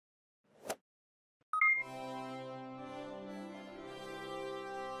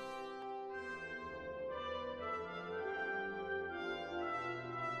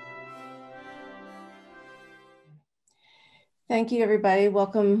Thank you, everybody.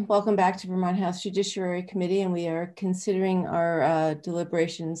 Welcome back to Vermont House Judiciary Committee, and we are considering our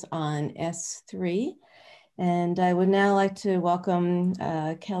deliberations on S.3. And I would now like to welcome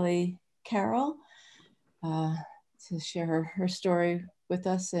Kelly Carroll to share her story with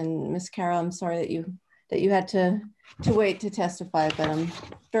us. And Ms. Carroll, I'm sorry that you had to wait to testify, but I'm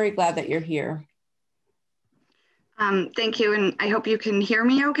very glad that you're here. Thank you, and I hope you can hear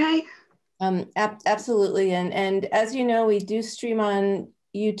me okay. Absolutely, and as you know, we do stream on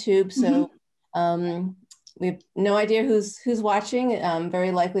YouTube, so we have no idea who's watching.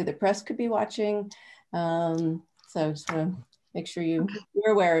 Very likely the press could be watching, so just want to make sure you're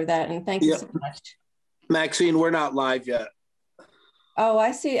aware of that, and thank you so much. Maxine, we're not live yet. Oh,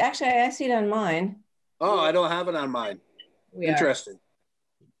 I see. Actually, I see it on mine. Oh, I don't have it on mine. Interesting.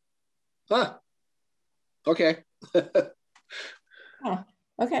 Huh. Okay. Oh,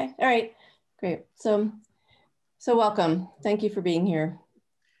 okay. All right. Great. So welcome. Thank you for being here.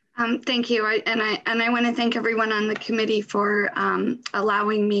 Thank you. I want to thank everyone on the committee for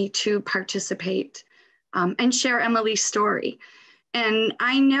allowing me to participate and share Emily's story. And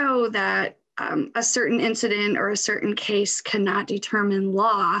I know that a certain incident or a certain case cannot determine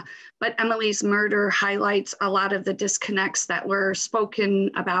law, but Emily's murder highlights a lot of the disconnects that were spoken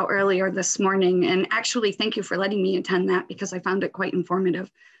about earlier this morning. And actually, thank you for letting me attend that because I found it quite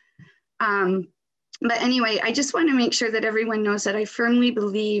informative. But anyway, I just want to make sure that everyone knows that I firmly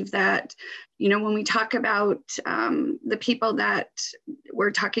believe that, you know, when we talk about the people that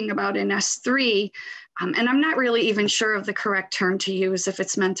we're talking about in S3, and I'm not really even sure of the correct term to use, if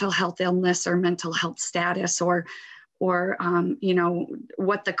it's mental health illness or mental health status or you know,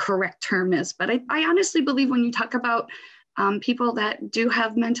 what the correct term is. But I honestly believe when you talk about people that do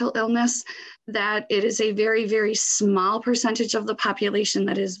have mental illness, that it is a very, very small percentage of the population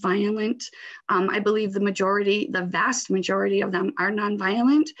that is violent. I believe the vast majority of them are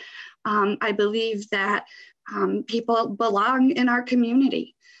nonviolent. I believe that people belong in our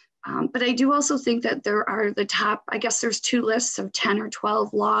community. But I do also think that there are I guess there's two lists of 10 or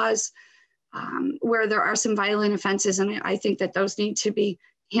 12 laws where there are some violent offenses, and I think that those need to be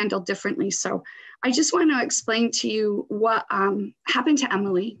handled differently. So I just want to explain to you what happened to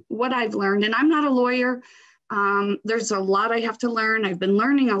Emily, what I've learned. And I'm not a lawyer. There's a lot I have to learn. I've been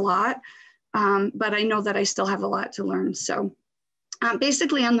learning a lot, but I know that I still have a lot to learn. So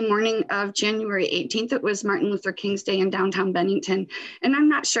basically on the morning of January 18th, it was Martin Luther King's Day in downtown Bennington. And I'm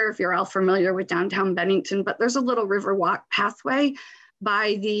not sure if you're all familiar with downtown Bennington, but there's a little river walk pathway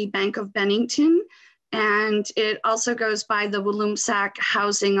by the Bank of Bennington. And it also goes by the Walloomsac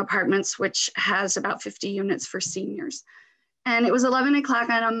Housing Apartments, which has about 50 units for seniors. And it was 11 o'clock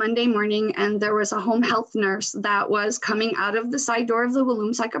on a Monday morning, and there was a home health nurse that was coming out of the side door of the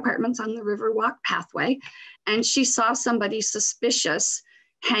Walloomsac Apartments on the Riverwalk pathway. And she saw somebody suspicious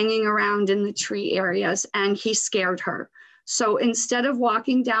hanging around in the tree areas, and he scared her. So instead of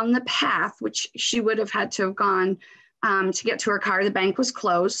walking down the path, which she would have had to have gone to get to her car, the bank was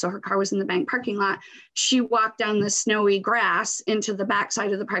closed, so her car was in the bank parking lot. She walked down the snowy grass into the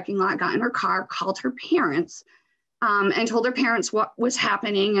backside of the parking lot, got in her car, called her parents, and told her parents what was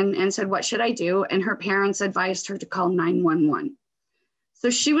happening and said, "What should I do?" And her parents advised her to call 911.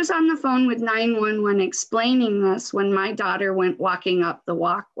 So she was on the phone with 911 explaining this when my daughter went walking up the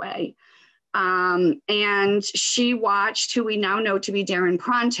walkway. And she watched who we now know to be Darren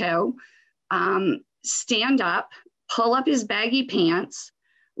Pronto stand up, pull up his baggy pants,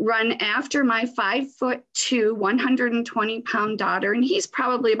 run after my 5'2", 120-pound daughter. And he's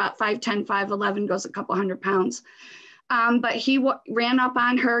probably about 5'10", 5'11", goes a couple hundred pounds. But he ran up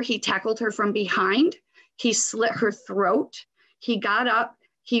on her. He tackled her from behind. He slit her throat. He got up.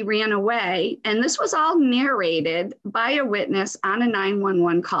 He ran away. And this was all narrated by a witness on a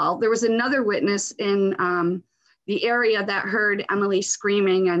 911 call. There was another witness in the area that heard Emily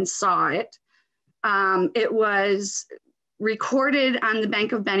screaming and saw it. It was recorded on the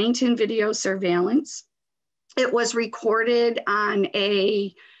Bank of Bennington video surveillance. It was recorded on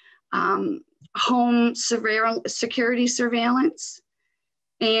a home security surveillance.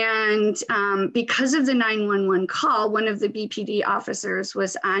 And because of the 911 call, one of the BPD officers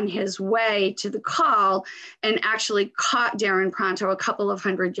was on his way to the call and actually caught Darren Pronto a couple of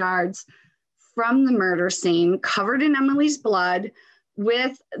hundred yards from the murder scene, covered in Emily's blood,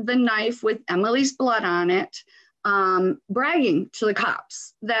 with the knife with Emily's blood on it, bragging to the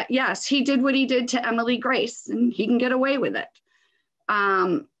cops that, yes, he did what he did to Emily Grace and he can get away with it.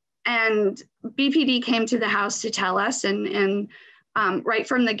 And BPD came to the house to tell us, and right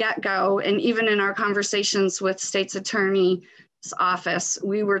from the get-go, and even in our conversations with state's attorney office,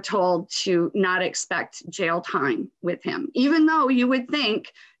 we were told to not expect jail time with him, even though you would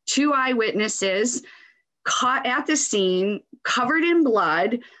think 2 eyewitnesses caught at the scene, covered in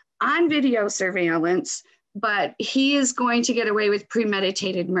blood, on video surveillance, but he is going to get away with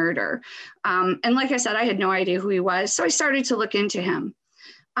premeditated murder. And like I said, I had no idea who he was, so I started to look into him.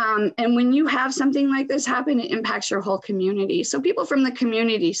 And when you have something like this happen, it impacts your whole community. So people from the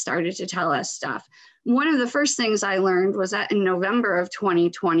community started to tell us stuff. One of the first things I learned was that in November of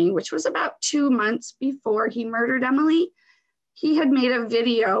 2020, which was about 2 months before he murdered Emily, he had made a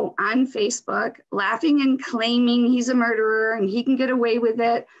video on Facebook laughing and claiming he's a murderer and he can get away with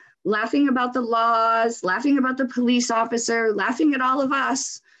it, laughing about the laws, laughing about the police officer, laughing at all of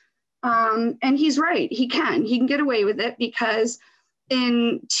us. And he's right, he can get away with it, because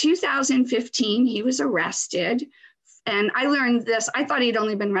in 2015, he was arrested. And I learned this, I thought he'd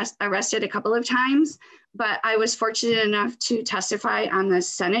only been arrested a couple of times, but I was fortunate enough to testify on the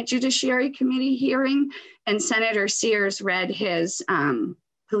Senate Judiciary Committee hearing, and Senator Sears read his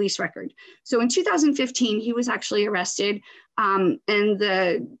police record. So in 2015, he was actually arrested, and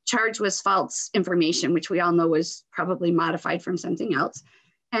the charge was false information, which we all know was probably modified from something else.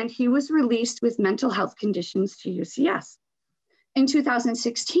 And he was released with mental health conditions to UCS. In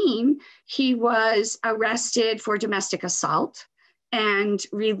 2016, he was arrested for domestic assault and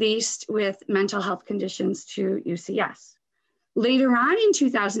released with mental health conditions to UCS. Later on in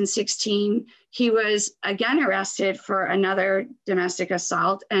 2016, he was again arrested for another domestic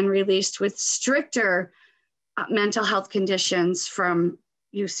assault and released with stricter mental health conditions from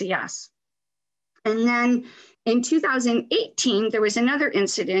UCS. And then in 2018, there was another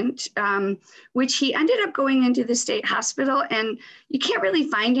incident, which he ended up going into the state hospital, and you can't really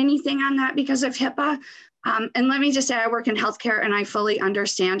find anything on that because of HIPAA. And let me just say, I work in healthcare and I fully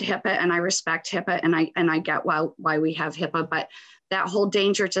understand HIPAA and I respect HIPAA, and I get why we have HIPAA, but that whole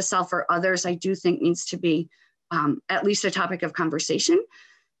danger to self or others, I do think needs to be at least a topic of conversation.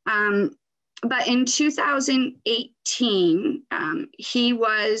 But in 2018, he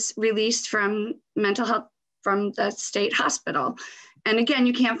was released from mental health from the state hospital. And again,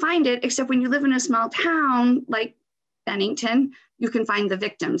 you can't find it, except when you live in a small town like Bennington, you can find the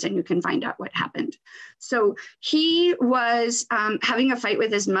victims and you can find out what happened. So he was having a fight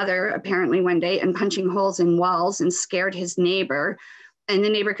with his mother apparently one day and punching holes in walls and scared his neighbor. And the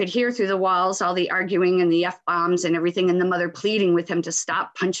neighbor could hear through the walls all the arguing and the F-bombs and everything, and the mother pleading with him to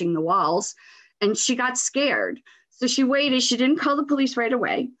stop punching the walls. And she got scared. So she waited, she didn't call the police right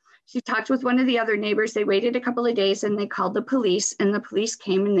away. She talked with one of the other neighbors. They waited a couple of days and they called the police, and the police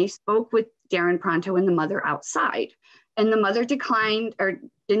came and they spoke with Darren Pronto and the mother outside. And the mother declined or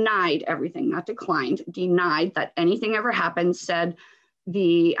denied everything, not declined, denied that anything ever happened, said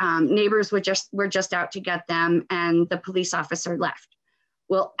the neighbors were just out to get them, and the police officer left.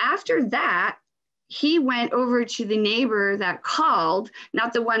 Well, after that, he went over to the neighbor that called,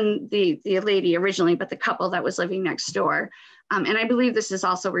 not the one, the lady originally, but the couple that was living next door. And I believe this is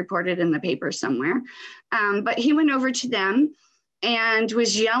also reported in the paper somewhere. But he went over to them and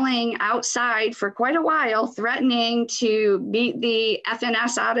was yelling outside for quite a while, threatening to beat the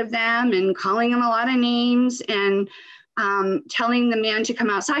FNS out of them and calling them a lot of names and telling the man to come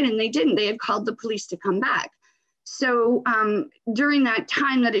outside. And they didn't. They had called the police to come back. So during that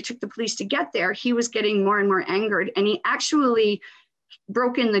time that it took the police to get there, he was getting more and more angered, and he actually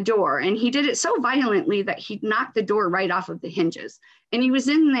broke in the door, and he did it so violently that he knocked the door right off of the hinges. And he was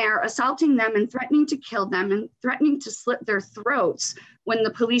in there assaulting them and threatening to kill them and threatening to slit their throats when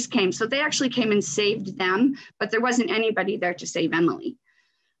the police came. So they actually came and saved them, but there wasn't anybody there to save Emily.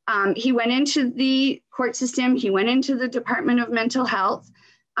 He went into the court system. He went into the Department of Mental Health.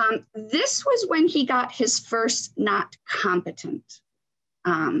 This was when he got his first not competent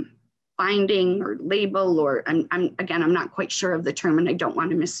finding or label, or I'm not quite sure of the term and I don't want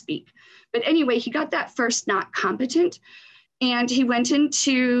to misspeak. But anyway, he got that first not competent, and he went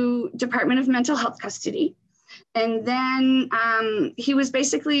into Department of Mental Health custody. And then he was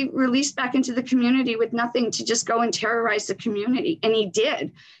basically released back into the community with nothing to just go and terrorize the community. And he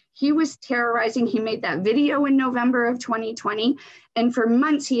did. He was terrorizing. He made that video in November of 2020. And for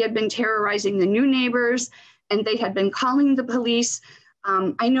months, he had been terrorizing the new neighbors, and they had been calling the police.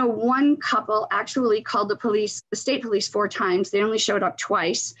 I know one couple actually called the police, the state police, 4 times. They only showed up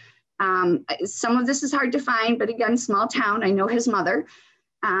twice. Some of this is hard to find, but again, small town, I know his mother.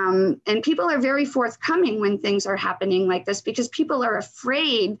 And people are very forthcoming when things are happening like this, because people are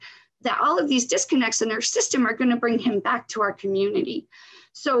afraid that all of these disconnects in their system are going to bring him back to our community.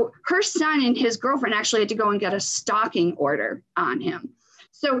 So her son and his girlfriend actually had to go and get a stalking order on him.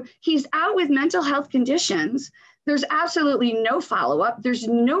 So he's out with mental health conditions. There's absolutely no follow-up. There's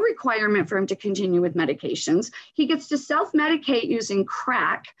no requirement for him to continue with medications. He gets to self-medicate using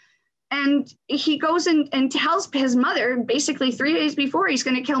crack. And he goes and tells his mother basically 3 days before he's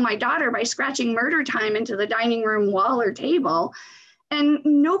going to kill my daughter by scratching murder time into the dining room wall or table. And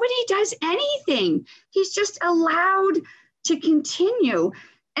nobody does anything. He's just allowed to continue.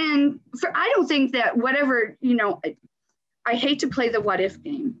 And I don't think that whatever, I hate to play the what if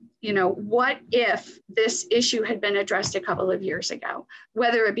game. What if this issue had been addressed a couple of years ago,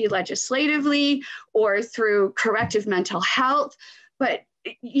 whether it be legislatively or through corrective mental health. But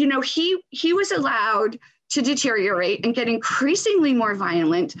he was allowed to deteriorate and get increasingly more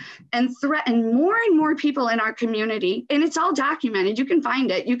violent and threaten more and more people in our community. And it's all documented. You can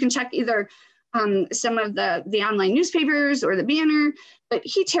find it. You can check either some of the online newspapers or the Banner, but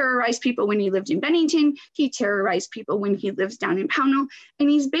he terrorized people when he lived in Bennington. He terrorized people when he lives down in Pownell. And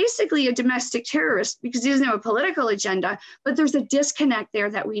he's basically a domestic terrorist because he doesn't have a political agenda, but there's a disconnect there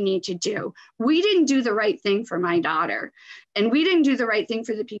that we need to do. We didn't do the right thing for my daughter, and we didn't do the right thing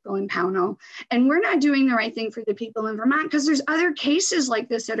for the people in Pownell. And we're not doing the right thing for the people in Vermont because there's other cases like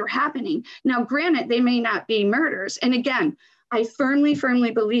this that are happening. Now, granted, they may not be murders. And again, I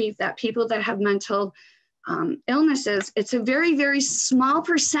firmly believe that people that have mental illnesses, it's a very, very small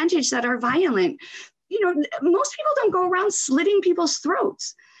percentage that are violent. Most people don't go around slitting people's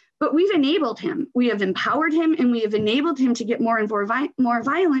throats, but we've enabled him. We have empowered him, and we have enabled him to get more and more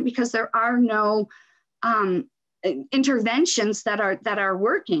violent because there are no interventions that are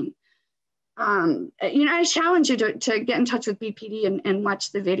working. I challenge you to get in touch with BPD and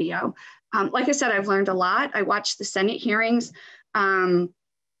watch the video. Like I said, I've learned a lot. I watched the Senate hearings.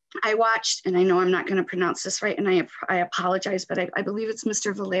 I watched, and I know I'm not going to pronounce this right, and I apologize, but I believe it's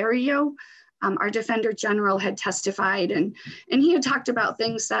Mr. Valerio. Our Defender General had testified, and he had talked about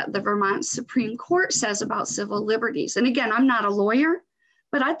things that the Vermont Supreme Court says about civil liberties. And again, I'm not a lawyer,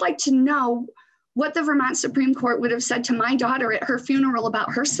 but I'd like to know what the Vermont Supreme Court would have said to my daughter at her funeral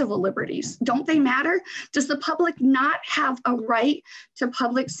about her civil liberties. Don't they matter? Does the public not have a right to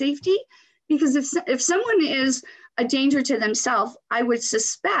public safety? Because if someone is a danger to themselves, I would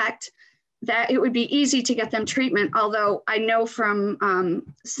suspect that it would be easy to get them treatment. Although I know from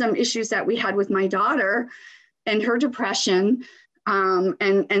some issues that we had with my daughter and her depression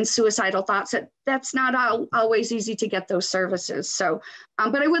and suicidal thoughts, that's not always easy to get those services. So,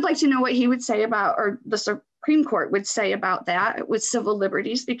 but I would like to know what he would say about, or the Supreme Court would say about that with civil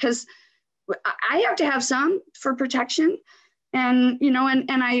liberties, because I have to have some for protection. And,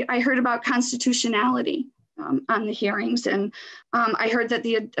 I heard about constitutionality on the hearings. And I heard that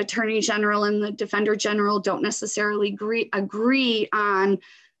the Attorney General and the Defender General don't necessarily agree on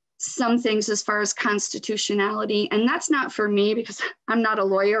some things as far as constitutionality. And that's not for me because I'm not a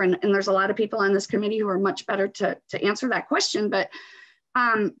lawyer, and there's a lot of people on this committee who are much better to answer that question. But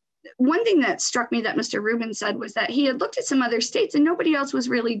one thing that struck me that Mr. Rubin said was that he had looked at some other states and nobody else was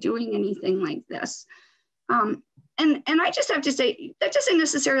really doing anything like this. And I just have to say, that doesn't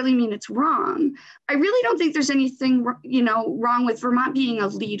necessarily mean it's wrong. I really don't think there's anything, wrong with Vermont being a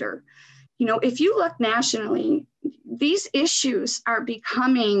leader. If you look nationally, these issues are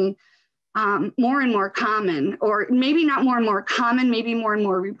becoming more and more common, or maybe not more and more common, maybe more and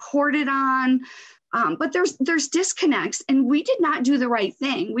more reported on. But there's disconnects, and we did not do the right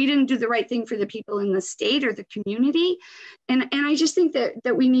thing. We didn't do the right thing for the people in the state or the community. And I just think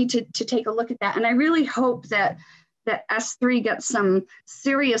that we need to take a look at that. And I really hope that S3 gets some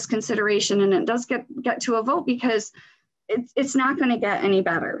serious consideration and it does get to a vote, because it's not going to get any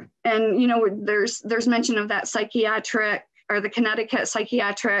better. And, there's mention of that the Connecticut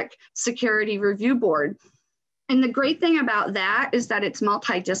Psychiatric Security Review Board. And the great thing about that is that it's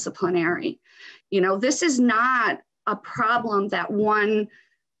multidisciplinary. This is not a problem that one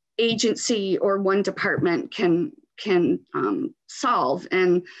agency or one department can solve.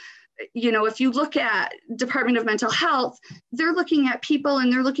 And if you look at Department of Mental Health, they're looking at people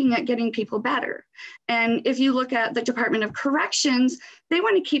and they're looking at getting people better. And if you look at the Department of Corrections, they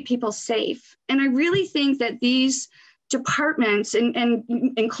want to keep people safe. And I really think that these departments and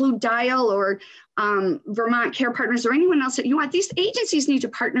include DIAL or Vermont Care Partners or anyone else that you want, these agencies need to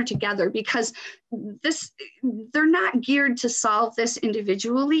partner together, because they're not geared to solve this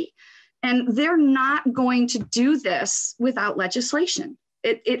individually. And they're not going to do this without legislation.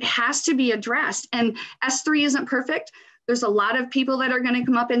 It has to be addressed. And S3 isn't perfect. There's a lot of people that are going to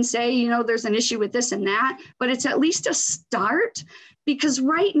come up and say, there's an issue with this and that, but it's at least a start, because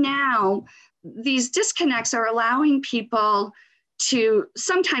right now, these disconnects are allowing people to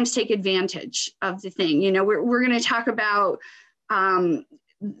sometimes take advantage of the thing. We're going to talk about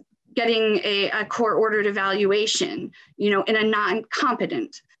getting a court-ordered evaluation, in a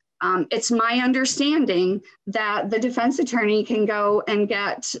non-competent. It's my understanding that the defense attorney can go and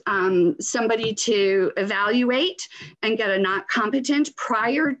get somebody to evaluate and get a not competent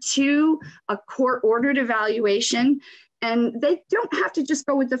prior to a court-ordered evaluation. And they don't have to just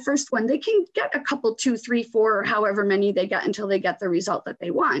go with the first one. They can get a couple, 2, 3, 4, or however many they get until they get the result that they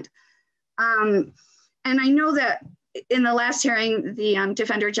want. And I know that in the last hearing, the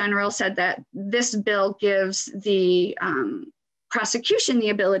Defender General said that this bill gives the prosecution the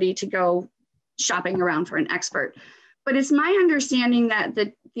ability to go shopping around for an expert. But it's my understanding that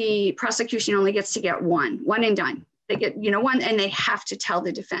the prosecution only gets to get one and done. They get, one, and they have to tell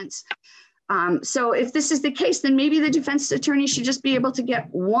the defense. So if this is the case, then maybe the defense attorney should just be able to get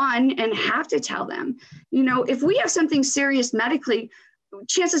one and have to tell them. If we have something serious medically,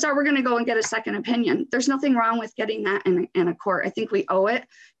 chances are we're going to go and get a second opinion. There's nothing wrong with getting that in a court. I think we owe it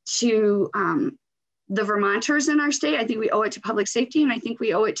to the Vermonters in our state. I think we owe it to public safety, and I think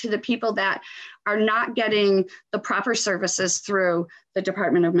we owe it to the people that are not getting the proper services through the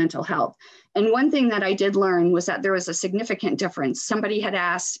Department of Mental Health. And one thing that I did learn was that there was a significant difference. Somebody had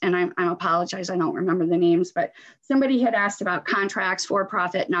asked, and I apologize, I don't remember the names, but somebody had asked about contracts,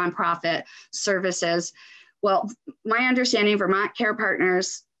 for-profit, nonprofit services. Well, my understanding, Vermont Care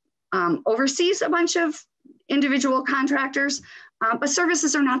Partners oversees a bunch of individual contractors, but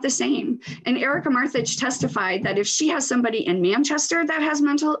services are not the same. And Erica Marthage testified that if she has somebody in Manchester that has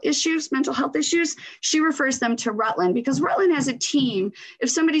mental health issues, she refers them to Rutland, because Rutland has a team.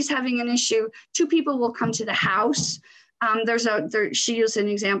 If somebody's having an issue, 2 people will come to the house. She used an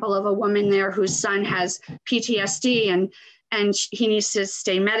example of a woman there whose son has PTSD and he needs to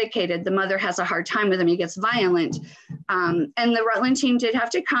stay medicated. The mother has a hard time with him. He gets violent. And the Rutland team did have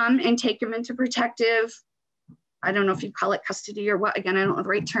to come and take him into protective, I don't know if you call it custody or what, again, I don't know the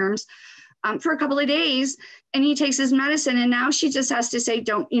right terms, for a couple of days. And he takes his medicine, and now she just has to say,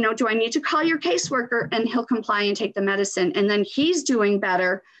 do I need to call your caseworker? And he'll comply and take the medicine. And then he's doing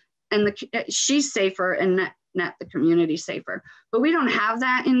better, and she's safer, and not the community safer. But we don't have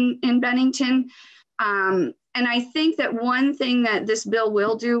that in Bennington. And I think that one thing that this bill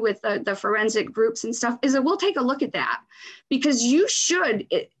will do with the forensic groups and stuff is that we'll take a look at that, because you should,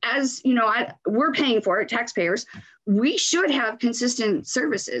 we're paying for it, taxpayers, we should have consistent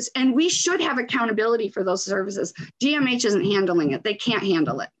services, and we should have accountability for those services. DMH isn't handling it. They can't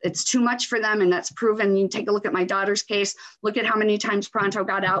handle it. It's too much for them, and that's proven. You take a look at my daughter's case, look at how many times Pronto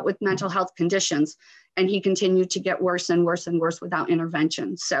got out with mental health conditions, and he continued to get worse and worse and worse without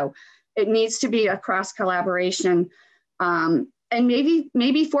intervention. So it needs to be a cross collaboration, and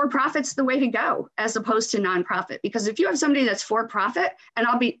maybe for-profit's the way to go as opposed to nonprofit. Because if you have somebody that's for-profit, and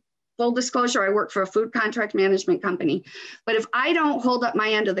I'll be full disclosure, I work for a food contract management company, but if I don't hold up my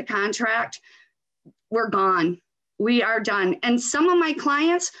end of the contract, we're gone. We are done. And some of my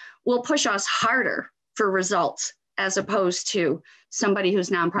clients will push us harder for results as opposed to somebody who's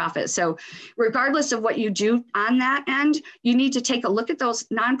nonprofit. So regardless of what you do on that end, you need to take a look at those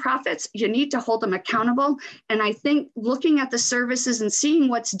nonprofits. You need to hold them accountable. And I think looking at the services and seeing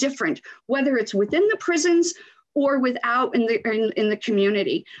what's different, whether it's within the prisons or without in the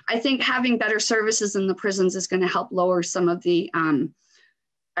community. I think having better services in the prisons is going to help lower some of the,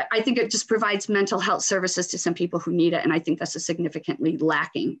 I think it just provides mental health services to some people who need it. And I think that's a significantly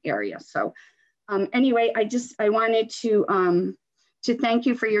lacking area. So anyway, I wanted to thank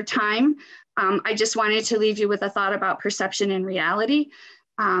you for your time. I just wanted to leave you with a thought about perception and reality.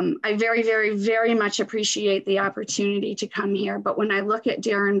 I very, very, very much appreciate the opportunity to come here. But when I look at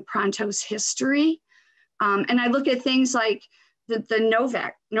Darren Pronto's history, and I look at things like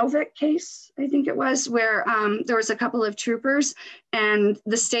the Novak case, I think it was, where there was a couple of troopers and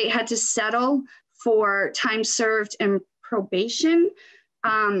the state had to settle for time served and probation.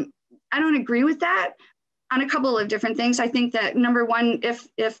 I don't agree with that on a couple of different things. I think that number one, if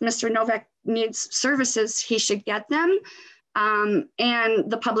Mr. Novak needs services, he should get them. And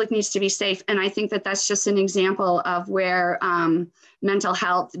the public needs to be safe. And I think that that's just an example of where mental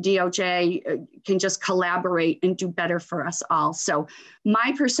health, DOJ can just collaborate and do better for us all. So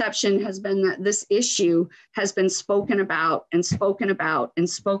my perception has been that this issue has been spoken about and spoken about and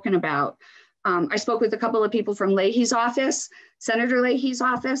spoken about. I spoke with a couple of people from Leahy's office, Senator Leahy's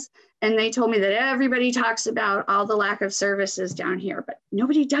office, and they told me that everybody talks about all the lack of services down here, but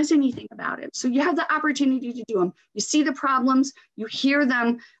nobody does anything about it. So you have the opportunity to do them. You see the problems, you hear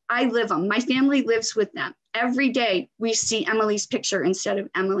them, I live them. My family lives with them. Every day we see Emily's picture instead of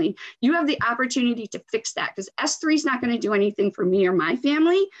Emily. You have the opportunity to fix that, because S3 is not going to do anything for me or my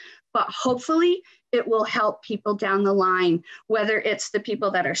family, but hopefully it will help people down the line, whether it's the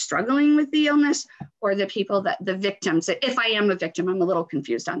people that are struggling with the illness or the people that the victims. If I am a victim, I'm a little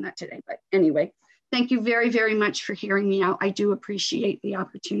confused on that today, but anyway, thank you very, very much for hearing me out. I do appreciate the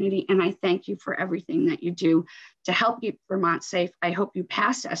opportunity, and I thank you for everything that you do to help keep Vermont safe. I hope you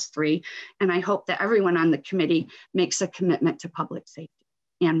pass S3, and I hope that everyone on the committee makes a commitment to public safety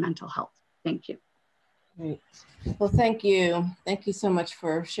and mental health. Thank you. Great. Well, thank you. Thank you so much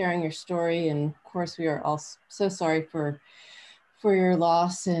for sharing your story. And of course, we are all so sorry for your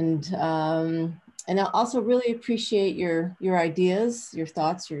loss. And I also really appreciate your ideas, your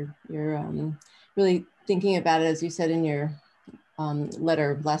thoughts, your really thinking about it, as you said in your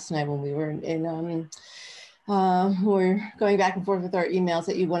letter last night when we were we're going back and forth with our emails,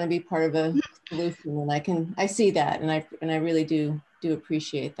 that you want to be part of a solution. And I see that, and I really do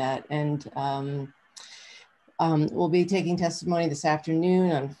appreciate that. And we'll be taking testimony this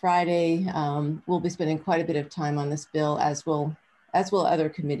afternoon on Friday. We'll be spending quite a bit of time on this bill, as will other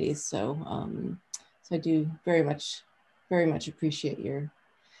committees. So, so I do very much appreciate your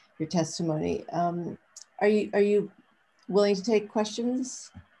testimony. Are you willing to take questions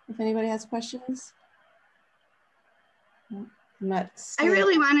if anybody has questions? I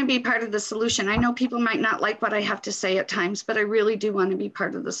really want to be part of the solution. I know people might not like what I have to say at times, but I really do want to be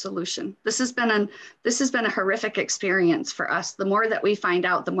part of the solution. This has been a horrific experience for us. The more that we find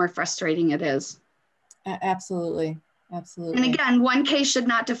out, the more frustrating it is. Absolutely, absolutely. And again, one case should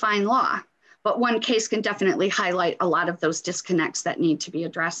not define law, but one case can definitely highlight a lot of those disconnects that need to be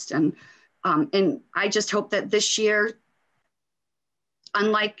addressed. And I just hope that this year,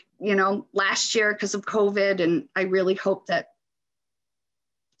 unlike last year because of COVID, and I really hope that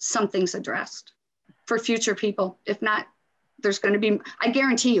something's addressed for future people. If not, there's going to be, I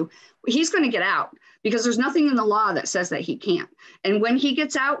guarantee you, he's going to get out, because there's nothing in the law that says that he can't. And when he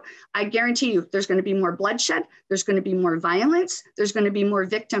gets out, I guarantee you there's going to be more bloodshed. There's going to be more violence. There's going to be more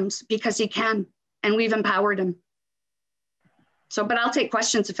victims, because he can, and we've empowered him. So, but I'll take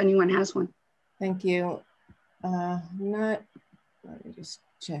questions if anyone has one. Thank you. Let me just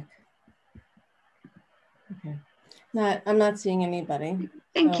check. Okay. I'm not seeing anybody.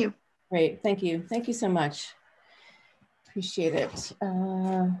 Thank you. Great, thank you. Thank you so much. Appreciate it.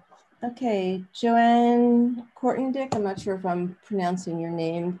 Okay, Joanne Kortendick, I'm not sure if I'm pronouncing your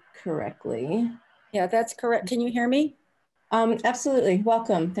name correctly. Yeah, that's correct. Can you hear me? Absolutely,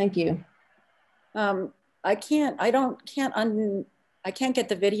 welcome, thank you. I can't get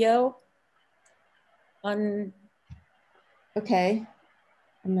the video on. Okay,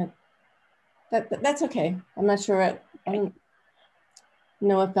 that's okay. I'm not sure. I don't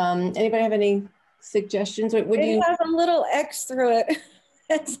know if anybody have any suggestions. Would it has a little X through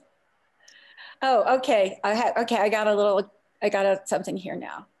it. Oh, okay. I got something here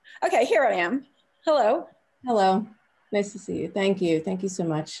now. Okay, here I am. Hello. Hello. Nice to see you. Thank you. Thank you so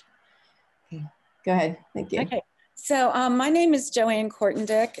much. Okay. Go ahead. Thank you. Okay. So my name is Joanne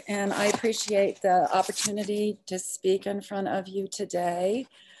Kortendick, and I appreciate the opportunity to speak in front of you today.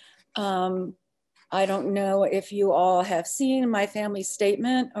 I don't know if you all have seen my family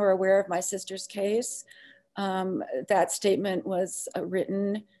statement or aware of my sister's case. That statement was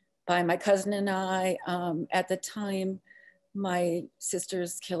written by my cousin and I at the time my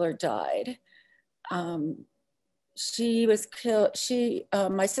sister's killer died. She was killed.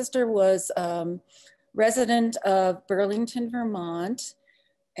 My sister was resident of Burlington, Vermont,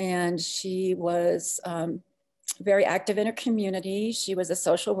 and she was very active in her community. She was a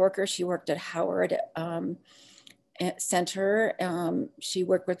social worker. She worked at Howard Center. She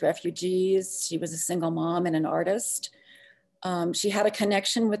worked with refugees. She was a single mom and an artist. She had a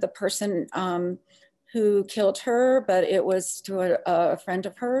connection with the person who killed her, but it was through a friend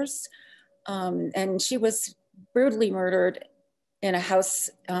of hers. And she was brutally murdered in a house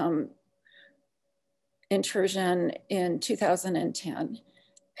intrusion in 2010.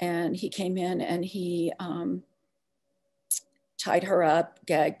 And he came in and he tied her up,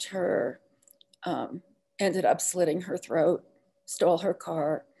 gagged her, ended up slitting her throat, stole her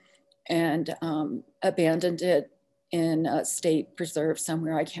car, and abandoned it in a state preserve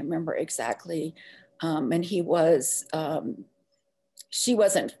somewhere. I can't remember exactly. And he was, she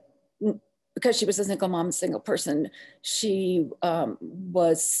wasn't, because she was a single mom, single person, she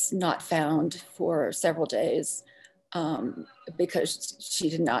was not found for several days because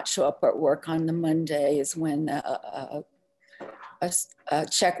she did not show up at work on the Mondays when a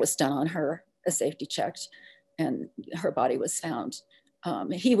check was done on her, a safety check, and her body was found.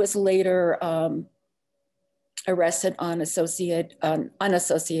 He was later arrested on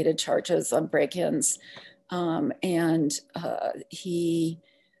unassociated charges on break-ins, and he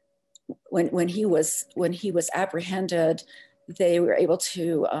when he was apprehended, they were able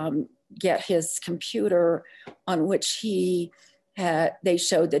to get his computer, on which they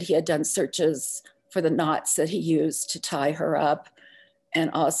showed that he had done searches for the knots that he used to tie her up, and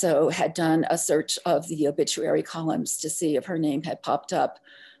also had done a search of the obituary columns to see if her name had popped up.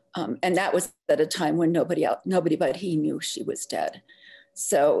 And that was at a time when nobody but he knew she was dead.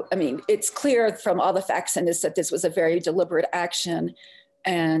 So, I mean, it's clear from all the facts in this that this was a very deliberate action,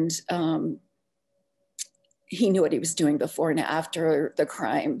 and he knew what he was doing before and after the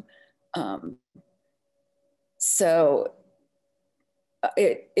crime. So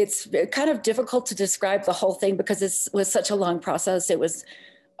it's kind of difficult to describe the whole thing because this was such a long process. It was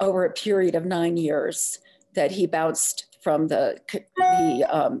over a period of 9 years that he bounced from the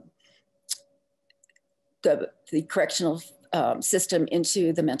correctional system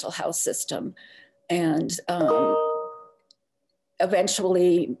into the mental health system. And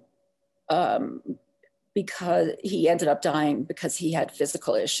eventually, because he ended up dying because he had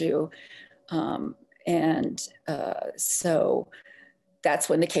physical issue. So that's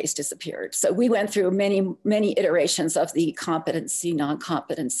when the case disappeared. So we went through many, many iterations of the competency,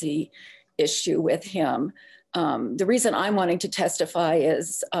 non-competency issue with him. The reason I'm wanting to testify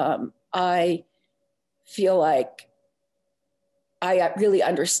is I feel like I really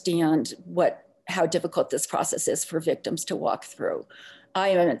understand how difficult this process is for victims to walk through. I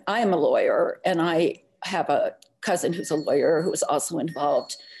am a lawyer, and I have a cousin who's a lawyer who was also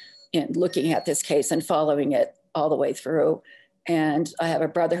involved in looking at this case and following it all the way through. And I have a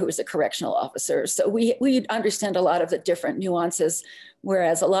brother who is a correctional officer. So we understand a lot of the different nuances,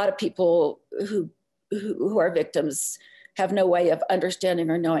 whereas a lot of people who are victims have no way of understanding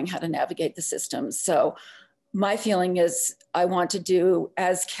or knowing how to navigate the system. So my feeling is I want to do,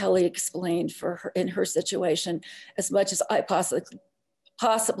 as Kelly explained for her in her situation, as much as I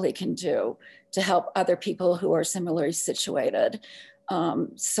possibly can do to help other people who are similarly situated.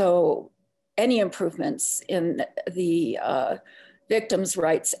 So any improvements in the victims'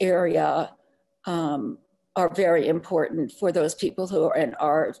 rights area are very important for those people who are in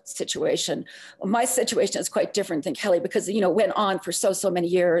our situation. My situation is quite different than Kelly because, it went on for so many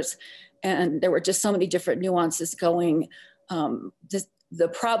years, and there were just so many different nuances going. The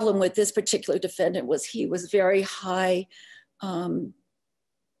problem with this particular defendant was he was very high.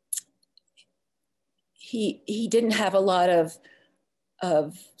 He didn't have a lot of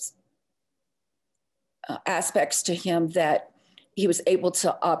aspects to him that he was able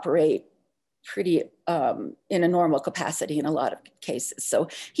to operate pretty in a normal capacity in a lot of cases. So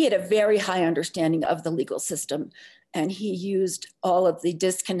he had a very high understanding of the legal system, and he used all of the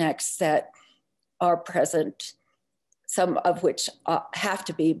disconnects that are present, some of which have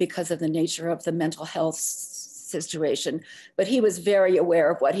to be because of the nature of the mental health situation. But he was very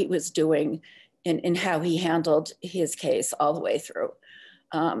aware of what he was doing in how he handled his case all the way through.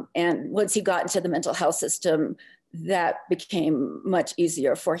 And once he got into the mental health system, that became much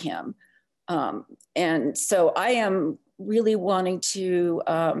easier for him. And so I am really wanting to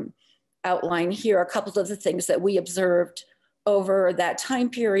outline here a couple of the things that we observed over that time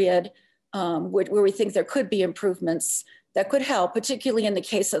period where we think there could be improvements that could help, particularly in the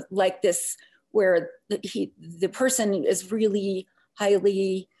case of like this, where the person is really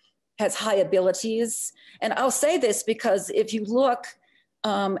has high abilities. And I'll say this because if you look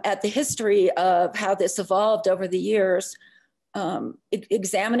at the history of how this evolved over the years,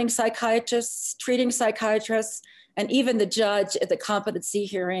 examining psychiatrists, treating psychiatrists, and even the judge at the competency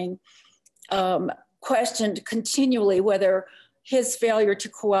hearing questioned continually whether his failure to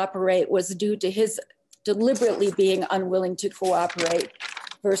cooperate was due to his deliberately being unwilling to cooperate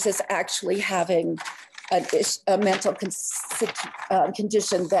versus actually having a mental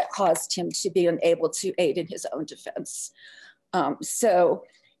condition that caused him to be unable to aid in his own defense. So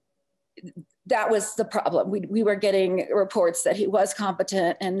that was the problem. We were getting reports that he was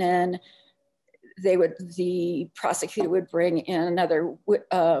competent, and then the prosecutor would bring in another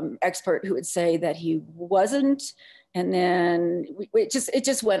expert who would say that he wasn't. And then it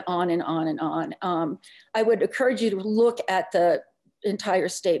just went on and on and on. I would encourage you to look at the entire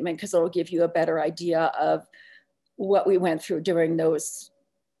statement because it'll give you a better idea of what we went through during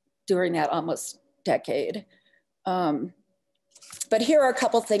that almost decade. But here are a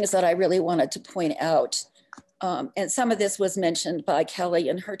couple things that I really wanted to point out. And some of this was mentioned by Kelly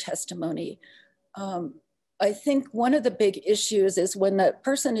in her testimony. I think one of the big issues is when the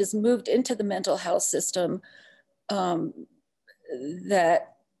person is moved into the mental health system,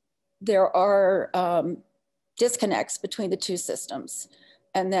 that there are disconnects between the two systems,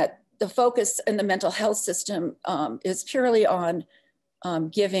 and that the focus in the mental health system is purely on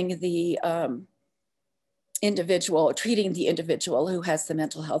giving the individual, treating the individual who has the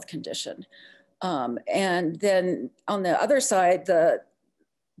mental health condition. And then on the other side, I'm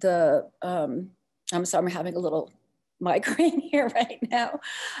sorry, I'm having a little migraine here right now.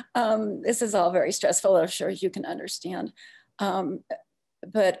 This is all very stressful, I'm sure you can understand. So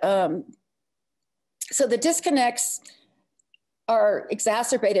the disconnects are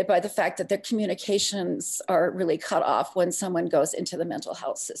exacerbated by the fact that their communications are really cut off when someone goes into the mental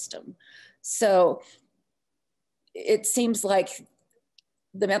health system. So it seems like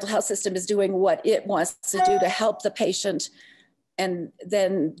the mental health system is doing what it wants to do to help the patient, and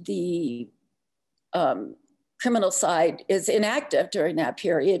then the criminal side is inactive during that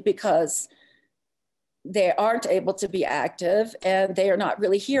period because they aren't able to be active and they are not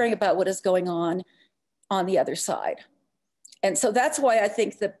really hearing about what is going on the other side. And so that's why I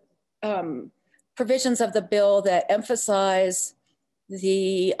think the provisions of the bill that emphasize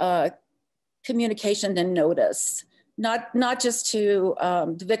the communication and notice, not just to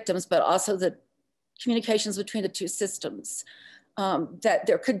the victims, but also the communications between the two systems, that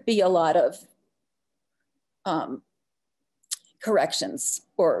there could be a lot of corrections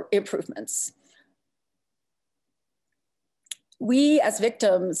or improvements. We as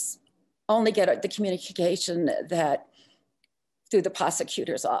victims only get the communication that through the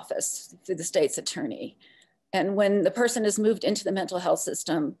prosecutor's office, through the state's attorney. And when the person is moved into the mental health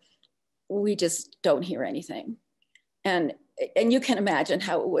system, we just don't hear anything. And you can imagine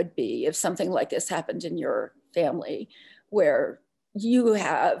how it would be if something like this happened in your family, where you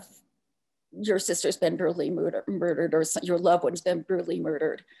have your sister's been brutally murdered or your loved one's been brutally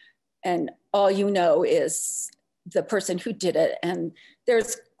murdered. And all you know is the person who did it. And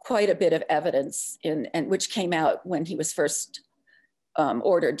there's quite a bit of evidence which came out when he was first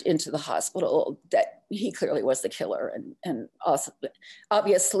ordered into the hospital that he clearly was the killer. And also,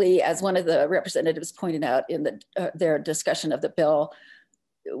 obviously, as one of the representatives pointed out in their discussion of the bill,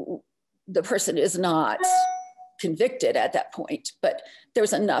 the person is not convicted at that point, but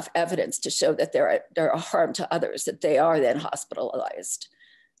there's enough evidence to show that they're a harm to others, that they are then hospitalized,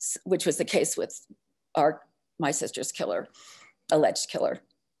 which was the case with my sister's killer, alleged killer.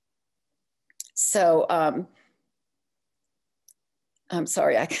 So I'm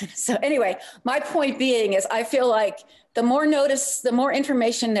sorry, so anyway, my point being is I feel like the more notice, the more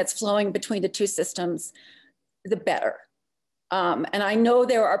information that's flowing between the two systems, the better. And I know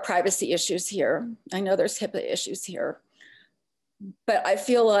there are privacy issues here. I know there's HIPAA issues here, but I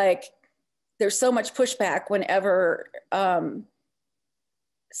feel like there's so much pushback whenever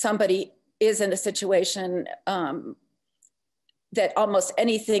somebody is in a situation that almost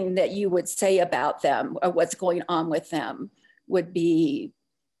anything that you would say about them or what's going on with them would be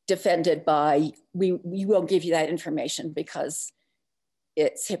defended by, we won't give you that information because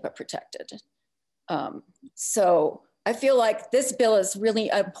it's HIPAA protected. So I feel like this bill is really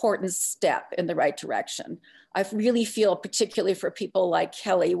an important step in the right direction. I really feel, particularly for people like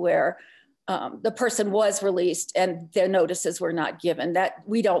Kelly, where the person was released and their notices were not given. That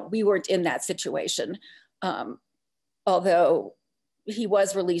we weren't in that situation. Although he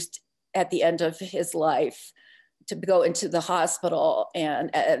was released at the end of his life to go into the hospital, and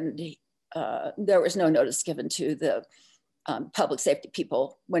there was no notice given to the public safety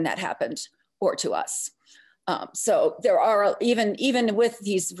people when that happened, or to us. So there are, even with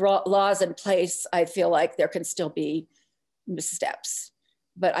these laws in place, I feel like there can still be missteps.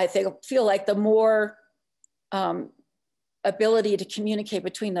 But I feel like the more ability to communicate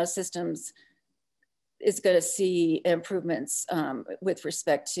between those systems is going to see improvements with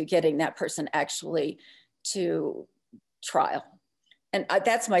respect to getting that person actually to trial. And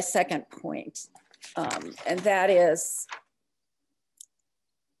that's my second point. And that is,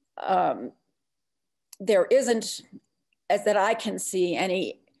 there isn't, as that I can see,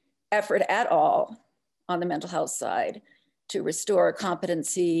 any effort at all on the mental health side to restore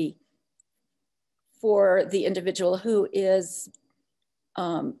competency for the individual who is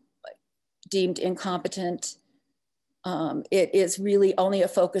deemed incompetent. It is really only a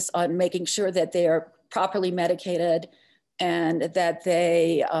focus on making sure that they are properly medicated, and that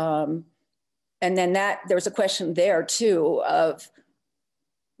they, and then there's a question there too of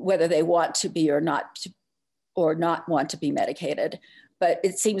whether they want to be or not want to be medicated. But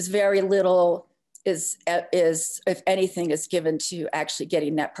it seems very little is, if anything, is given to actually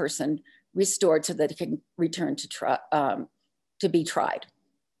getting that person restored so that they can return to be tried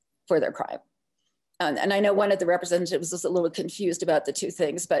for their crime. And I know one of the representatives was a little confused about the two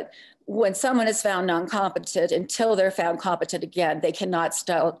things, but when someone is found non-competent, until they're found competent again, they cannot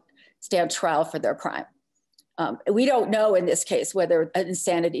stand trial for their crime. We don't know in this case whether an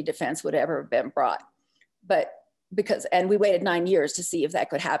insanity defense would ever have been brought, but and we waited 9 years to see if that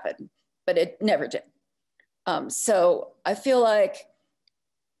could happen, but it never did. So I feel like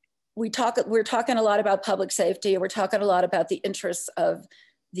we're talking a lot about public safety. We're talking a lot about the interests of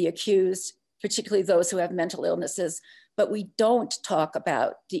the accused, particularly those who have mental illnesses, but we don't talk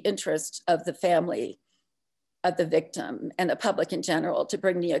about the interest of the family of the victim and the public in general to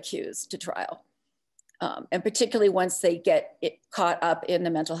bring the accused to trial. And particularly once they get caught up in the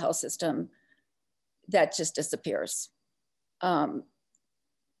mental health system, that just disappears.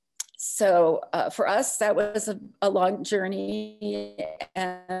 So for us, that was a long journey,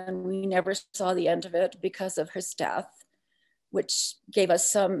 and we never saw the end of it because of her death, which gave us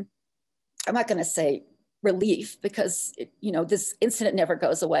some, I'm not gonna say relief, because this incident never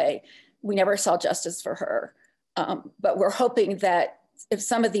goes away. We never saw justice for her. But we're hoping that if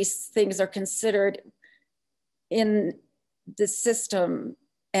some of these things are considered in the system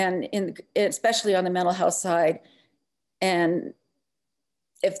and especially on the mental health side, and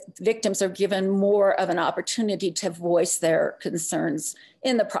if victims are given more of an opportunity to voice their concerns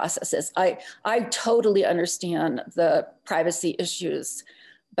in the processes. I totally understand the privacy issues,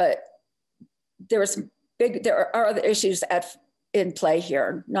 but there are other issues in play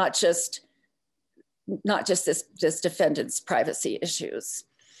here, not just this defendant's privacy issues.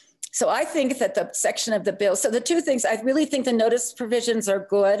 So I think that the section of the bill, so the two things, I really think the notice provisions are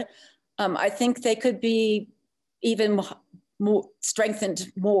good. I think they could be even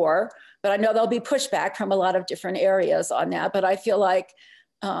strengthened more, but I know there'll be pushback from a lot of different areas on that. But I feel like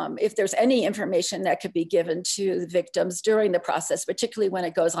if there's any information that could be given to the victims during the process, particularly when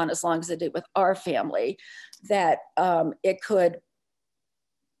it goes on as long as it did with our family, that it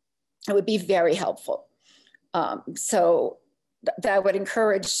would be very helpful. So that would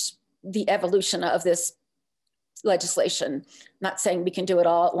encourage the evolution of this legislation. Not saying we can do it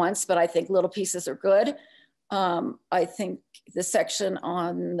all at once, but I think little pieces are good. I think the section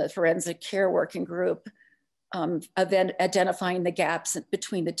on the forensic care working group, identifying the gaps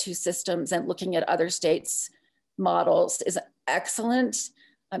between the two systems and looking at other states' models is excellent.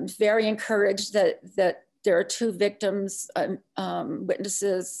 I'm very encouraged that there are two victims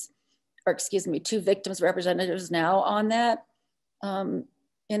witnesses, or excuse me, two victims representatives now on that,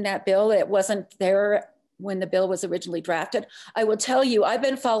 in that bill. It wasn't there when the bill was originally drafted. I will tell you, I've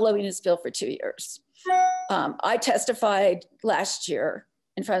been following this bill for 2 years. I testified last year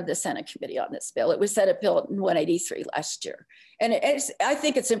in front of the Senate committee on this bill. It was Senate Bill 183 last year. And I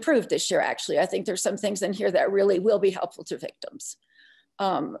think it's improved this year, actually. I think there's some things in here that really will be helpful to victims.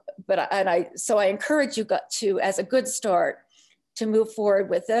 So I encourage you to, as a good start, to move forward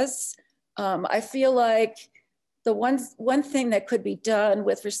with this. I feel like the one thing that could be done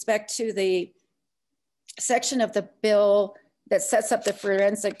with respect to the section of the bill that sets up the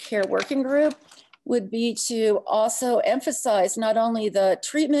forensic care working group would be to also emphasize not only the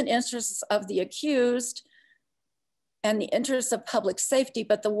treatment interests of the accused and the interests of public safety,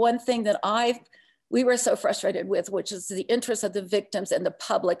 but the one thing that we were so frustrated with, which is the interests of the victims and the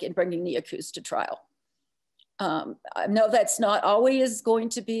public in bringing the accused to trial. I know that's not always going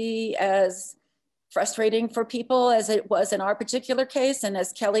to be as frustrating for people as it was in our particular case. And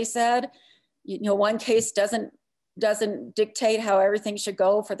as Kelly said, one case doesn't dictate how everything should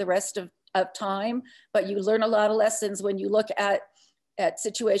go for the rest of time, but you learn a lot of lessons when you look at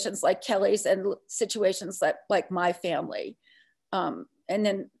situations like Kelly's and situations like my family. And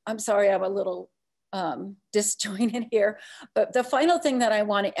then, I'm sorry, I'm a little disjointed here, but the final thing that I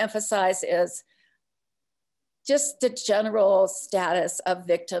want to emphasize is just the general status of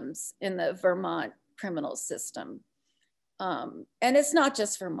victims in the Vermont criminal system. And it's not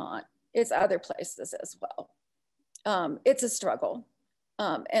just Vermont, it's other places as well. It's a struggle.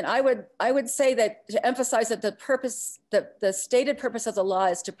 And I would say that to emphasize that the stated purpose of the law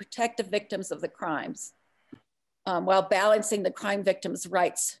is to protect the victims of the crimes while balancing the crime victims'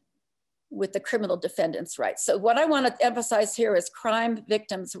 rights with the criminal defendants' rights. So what I want to emphasize here is crime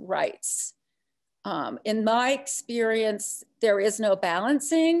victims' rights. In my experience, there is no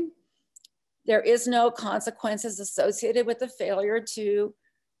balancing. There is no consequences associated with the failure to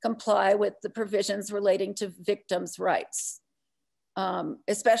comply with the provisions relating to victims' rights.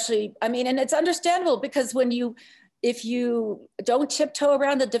 Especially, I mean, and it's understandable because if you don't tiptoe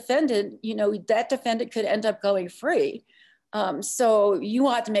around the defendant, that defendant could end up going free. So you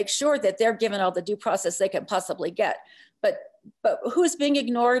want to make sure that they're given all the due process they can possibly get. But who's being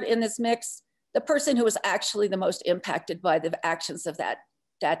ignored in this mix? The person who was actually the most impacted by the actions of that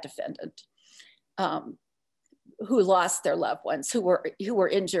defendant, who lost their loved ones, who were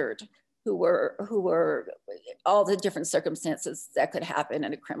injured who were all the different circumstances that could happen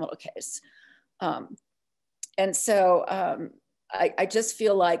in a criminal case. And so I just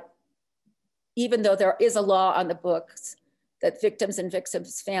feel like, even though there is a law on the books, that victims and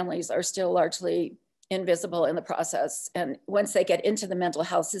victims' families are still largely invisible in the process. And once they get into the mental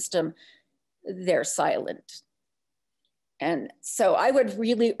health system, they're silent. And so I would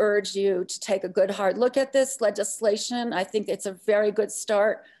really urge you to take a good hard look at this legislation. I think it's a very good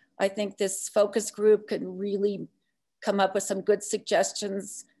start. I think this focus group can really come up with some good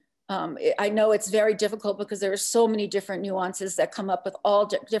suggestions. I know it's very difficult because there are so many different nuances that come up with all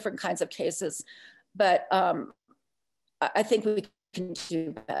different kinds of cases, but I think we can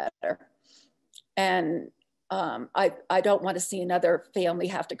do better. And I don't want to see another family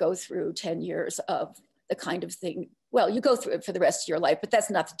have to go through 10 years of the kind of thing. Well, you go through it for the rest of your life, but that's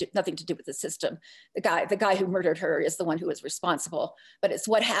nothing to do with the system. The guy who murdered her is the one who is responsible, but it's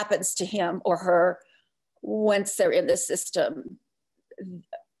what happens to him or her once they're in the system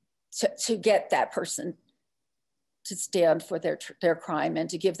to get that person to stand for their crime and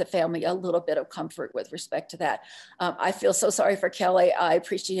to give the family a little bit of comfort with respect to that. I feel so sorry for Kelly. I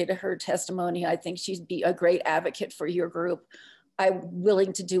appreciated her testimony. I think she'd be a great advocate for your group. I'm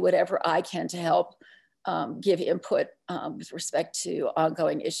willing to do whatever I can to help give input with respect to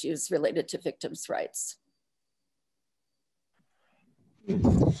ongoing issues related to victims' rights.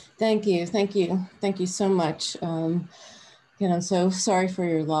 Thank you, thank you, thank you so much. I'm so sorry for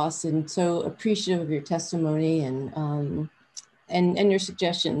your loss, and so appreciative of your testimony and your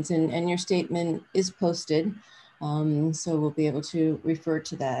suggestions. And your statement is posted, so we'll be able to refer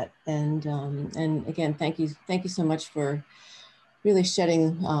to that. And again, thank you so much for really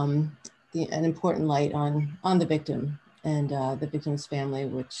shedding an important light on the victim and the victim's family,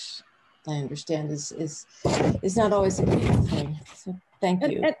 which I understand is not always the case. So thank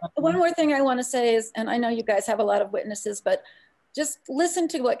you. And one more thing I want to say is, and I know you guys have a lot of witnesses, but just listen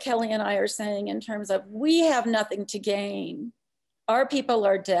to what Kelly and I are saying in terms of, we have nothing to gain. Our people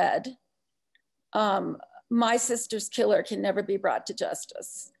are dead. My sister's killer can never be brought to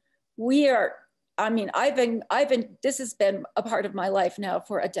justice. We are, I mean, this has been a part of my life now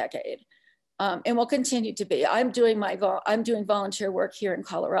for a decade. And will continue to be. I'm doing volunteer work here in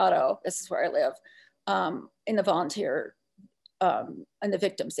Colorado. This is where I live, in the volunteer, in the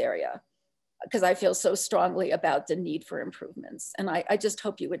victims area, because I feel so strongly about the need for improvements. And I just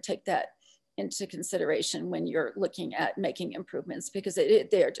hope you would take that into consideration when you're looking at making improvements, because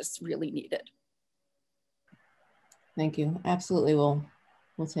they are just really needed. Thank you. Absolutely. We'll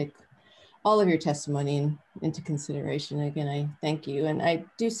take all of your testimony into consideration. Again, I thank you. And I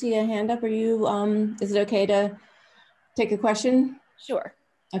do see a hand up. Are you, is it okay to take a question? Sure.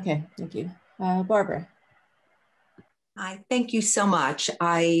 Okay, thank you. Barbara. Hi, thank you so much.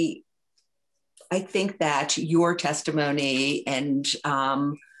 I think that your testimony and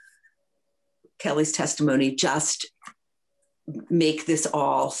Kelly's testimony just make this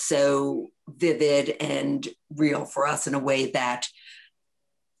all so vivid and real for us in a way that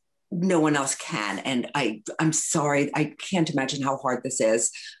no one else can. And I'm sorry, I can't imagine how hard this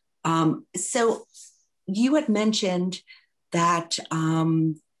is. So you had mentioned that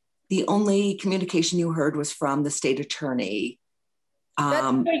the only communication you heard was from the state attorney.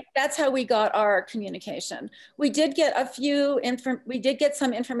 That's how we got our communication. We did get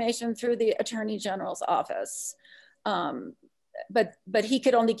some information through the Attorney General's office, but he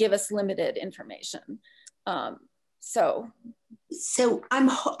could only give us limited information. So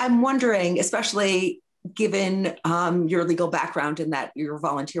I'm wondering, especially given your legal background and that your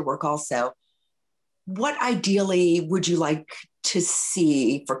volunteer work also, what ideally would you like to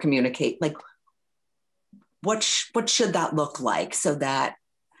see for communicate? Like, what should that look like so that?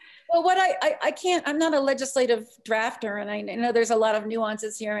 Well, what I can't, I'm not a legislative drafter, and I know there's a lot of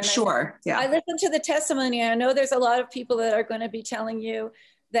nuances here. And sure, yeah. I listened to the testimony. I know there's a lot of people that are going to be telling you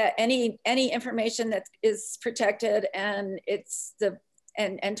that any information that is protected, and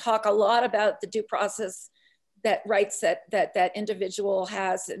and talk a lot about the due process that rights that individual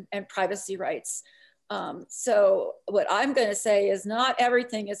has and privacy rights. So what I'm going to say is, not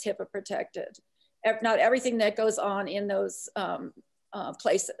everything is HIPAA protected. Not everything that goes on in those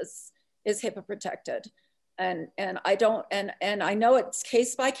places is HIPAA protected. And I know it's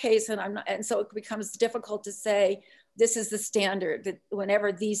case by case, and so it becomes difficult to say this is the standard, that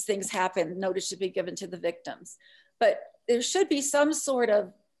whenever these things happen, notice should be given to the victims. But there should be some sort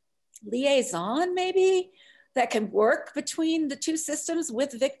of liaison maybe that can work between the two systems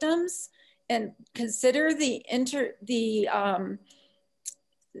with victims and consider the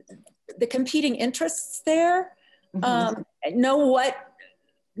competing interests there. Know what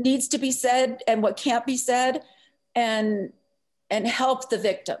needs to be said and what can't be said, and help the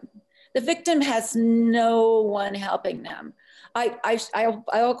victim. The victim has no one helping them. I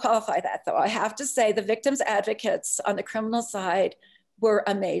will qualify that though. I have to say the victims advocates on the criminal side were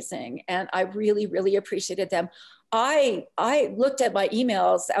amazing, and I really, really appreciated them. I looked at my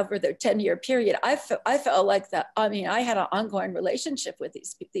emails over the 10-year period. I felt like that. I mean, I had an ongoing relationship with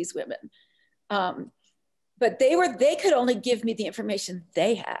these women, but they could only give me the information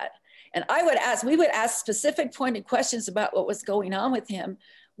they had. And we would ask specific pointed questions about what was going on with him.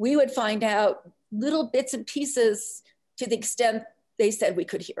 We would find out little bits and pieces to the extent they said we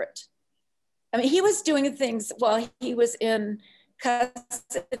could hear it. I mean, he was doing things while he was in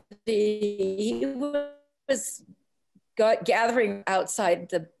custody. He was gathering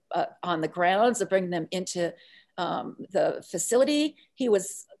outside on the grounds to bring them into the facility. He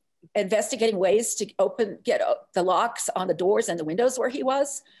was investigating ways to get the locks on the doors and the windows where he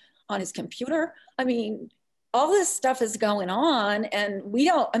was on his computer. I mean, all this stuff is going on, and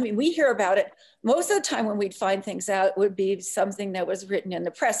we hear about it. Most of the time when we'd find things out, it would be something that was written in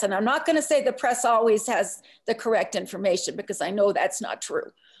the press. And I'm not going to say the press always has the correct information, because I know that's not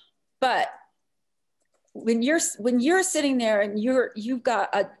true. But when you're sitting there and you've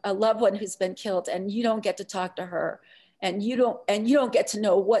got a loved one who's been killed, and you don't get to talk to her, and you don't get to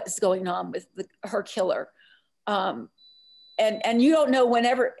know what is going on with her killer, and you don't know when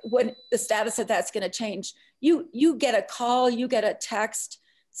the status of that's going to change. You get a call, you get a text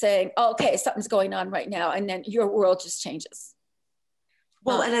saying, oh, okay, something's going on right now, and then your world just changes.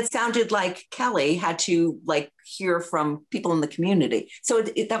 Well, and it sounded like Kelly had to hear from people in the community. So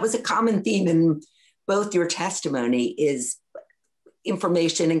that was a common theme in both your testimony, is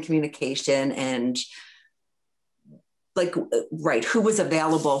information and communication, and right, who was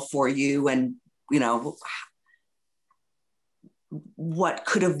available for you, and what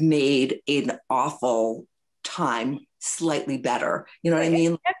could have made an awful time slightly better. You know what I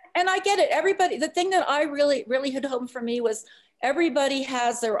mean? And I get it. Everybody, the thing that I really, really hit home for me was everybody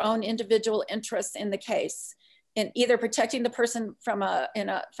has their own individual interests in the case, in either protecting the person from a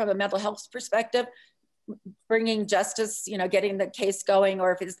mental health perspective, bringing justice, getting the case going,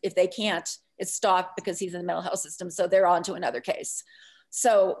 or if they can't, it's stopped because he's in the mental health system, so they're on to another case.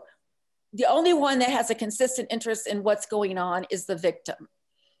 So the only one that has a consistent interest in what's going on is the victim.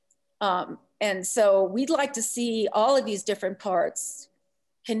 And so we'd like to see all of these different parts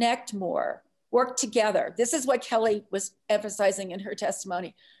connect more, work together. This is what Kelly was emphasizing in her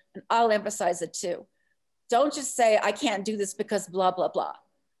testimony, and I'll emphasize it too. Don't just say, I can't do this because blah, blah, blah.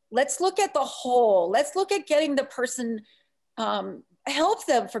 Let's look at the whole. Let's look at getting the person, help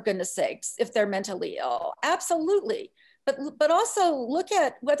them, for goodness sakes, if they're mentally ill, absolutely. But also look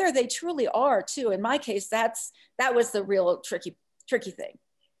at whether they truly are too. In my case, that was the real tricky thing,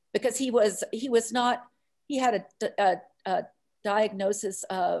 because he had a diagnosis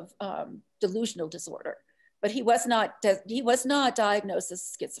of delusional disorder, but he was not diagnosed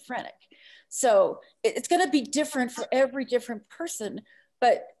as schizophrenic. So it's going to be different for every different person,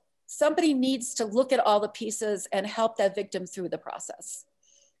 but somebody needs to look at all the pieces and help that victim through the process,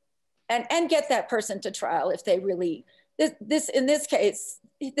 and get that person to trial if they really. In this case,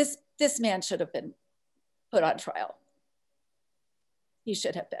 this man should have been put on trial. He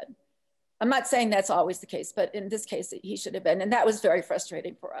should have been. I'm not saying that's always the case, but in this case, he should have been. And that was very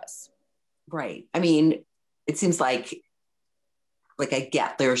frustrating for us. Right. I mean, it seems like I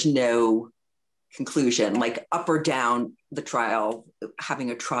get there's no conclusion, up or down the trial,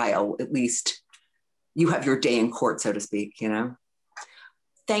 having a trial, at least you have your day in court, so to speak,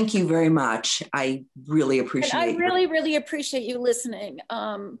 Thank you very much. I really appreciate it. I really, really appreciate you listening.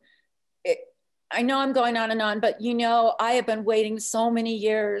 I know I'm going on and on, but I have been waiting so many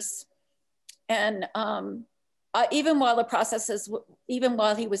years. And even while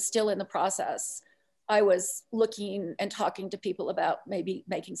he was still in the process, I was looking and talking to people about maybe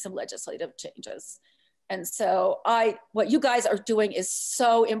making some legislative changes. And so what you guys are doing is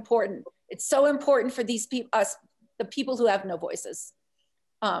so important. It's so important for these people, the people who have no voices.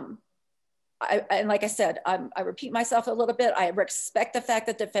 And like I said, I repeat myself a little bit. I respect the fact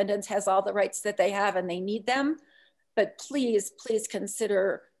that defendants has all the rights that they have and they need them, but please, please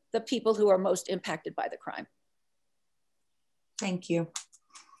consider the people who are most impacted by the crime. Thank you.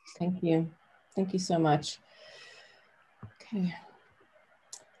 Thank you. Thank you so much. Okay.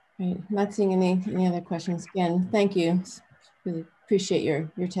 Right. I'm not seeing any other questions. Again, thank you. Really appreciate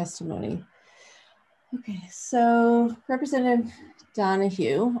your testimony. Okay, so Representative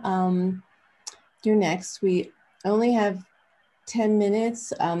Donahue, you're next. We only have 10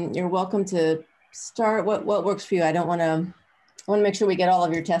 minutes. You're welcome to start what works for you. I don't want to I want to make sure we get all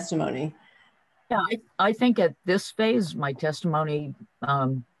of your testimony. Yeah, I think at this phase, my testimony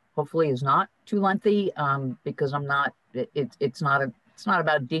hopefully is not too lengthy because I'm not. It's not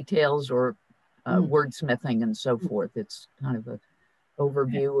about details or wordsmithing and so forth. It's kind of an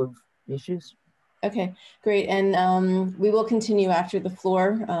overview of issues. Okay, great. And we will continue after the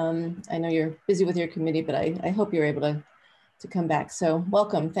floor. I know you're busy with your committee, but I hope you're able to come back. So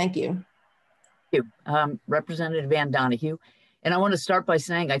welcome. Thank you. Thank you, Representative Van Donahue. And I want to start by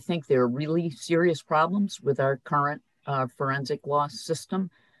saying I think there are really serious problems with our current forensic law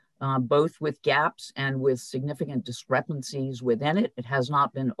system, both with gaps and with significant discrepancies within it. It has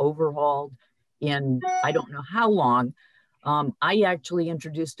not been overhauled in I don't know how long. I actually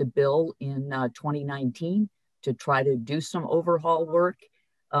introduced a bill in 2019 to try to do some overhaul work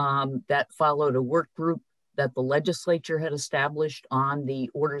that followed a work group that the legislature had established on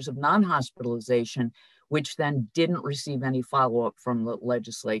the orders of non-hospitalization, which then didn't receive any follow-up from the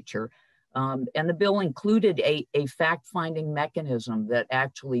legislature. And the bill included a fact-finding mechanism that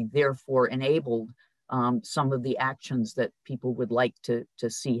actually therefore enabled some of the actions that people would like to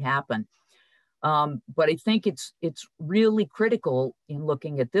see happen. But I think it's really critical in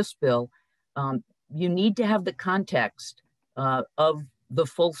looking at this bill. You need to have the context of the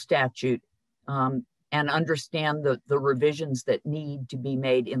full statute and understand the revisions that need to be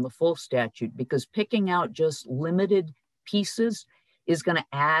made in the full statute, because picking out just limited pieces is going to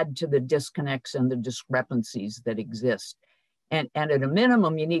add to the disconnects and the discrepancies that exist. And at a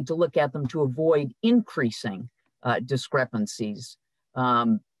minimum, you need to look at them to avoid increasing discrepancies,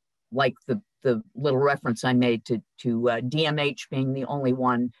 like the little reference I made to DMH being the only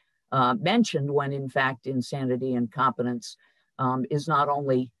one mentioned, when in fact insanity and competence is not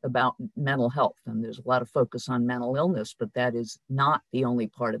only about mental health, and there's a lot of focus on mental illness, but that is not the only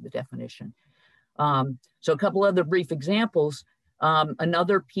part of the definition. So a couple other brief examples.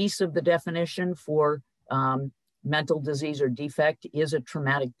 Another piece of the definition for mental disease or defect is a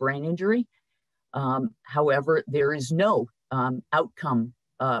traumatic brain injury. However, there is no outcome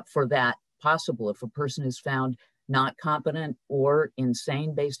for that possible if a person is found not competent or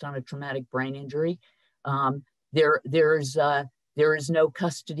insane based on a traumatic brain injury. There is no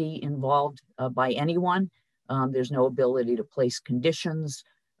custody involved by anyone. There's no ability to place conditions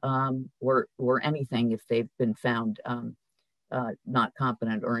or anything if they've been found not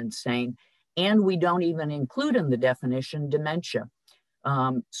competent or insane. And we don't even include in the definition dementia.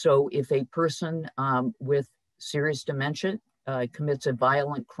 So if a person with serious dementia commits a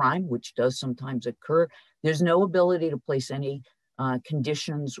violent crime, which does sometimes occur, there's no ability to place any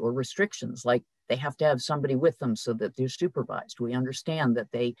conditions or restrictions, like they have to have somebody with them so that they're supervised. We understand that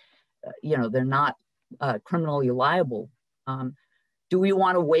they, they're not criminally liable. Do we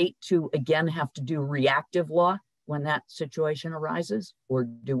want to wait to again have to do reactive law when that situation arises? Or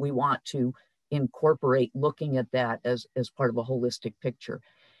do we want to incorporate looking at that as part of a holistic picture?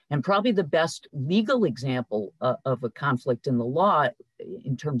 And probably the best legal example of a conflict in the law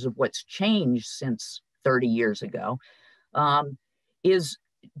in terms of what's changed since 30 years ago is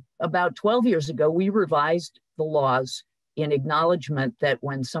about 12 years ago, we revised the laws in acknowledgement that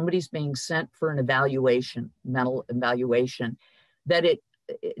when somebody's being sent for an evaluation, mental evaluation, that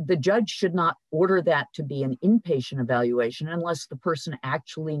the judge should not order that to be an inpatient evaluation unless the person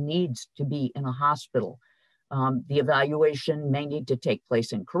actually needs to be in a hospital. The evaluation may need to take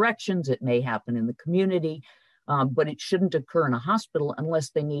place in corrections, it may happen in the community, but it shouldn't occur in a hospital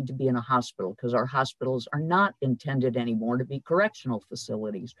unless they need to be in a hospital, because our hospitals are not intended anymore to be correctional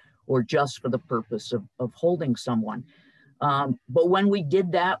facilities or just for the purpose of holding someone. But when we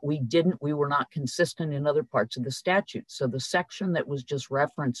did that, we were not consistent in other parts of the statute. So the section that was just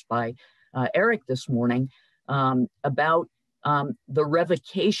referenced by Eric this morning about the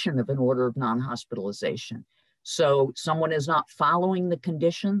revocation of an order of non-hospitalization. So someone is not following the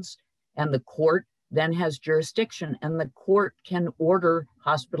conditions and the court then has jurisdiction and the court can order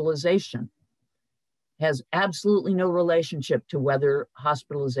hospitalization. Has absolutely no relationship to whether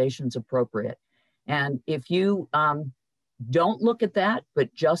hospitalization is appropriate. And if you don't look at that,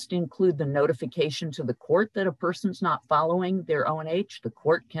 but just include the notification to the court that a person's not following their ONH, the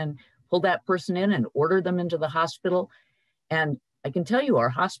court can pull that person in and order them into the hospital. And I can tell you our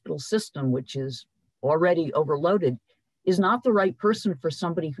hospital system, which is already overloaded, is not the right person for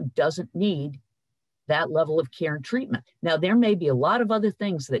somebody who doesn't need that level of care and treatment. Now, there may be a lot of other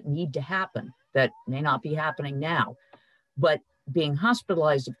things that need to happen that may not be happening now, but being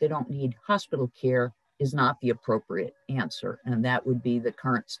hospitalized if they don't need hospital care is not the appropriate answer. And that would be the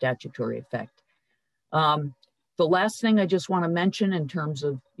current statutory effect. The last thing I just want to mention in terms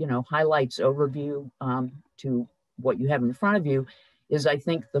of, highlights overview to what you have in front of you is, I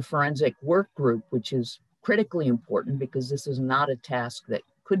think, the forensic work group, which is critically important because this is not a task that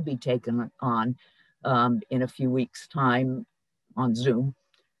could be taken on in a few weeks' time on Zoom.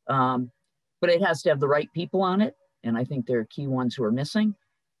 But it has to have the right people on it. And I think there are key ones who are missing.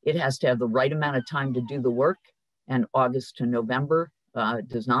 It has to have the right amount of time to do the work. And August to November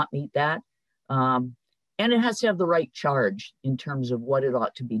does not meet that. And it has to have the right charge in terms of what it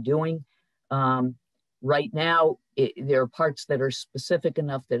ought to be doing. Right now, there are parts that are specific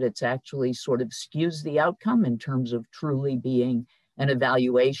enough that it's actually sort of skews the outcome in terms of truly being an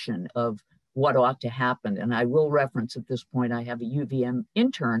evaluation of what ought to happen. And I will reference at this point, I have a UVM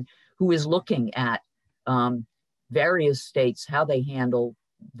intern who is looking at various states, how they handle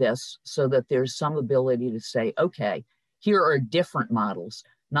this, so that there's some ability to say, okay, here are different models,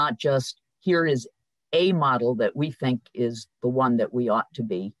 not just here is a model that we think is the one that we ought to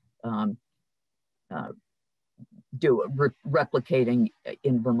be replicating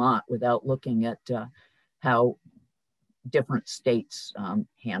in Vermont, without looking at how different states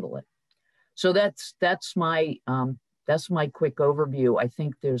handle it. So that's my quick overview. I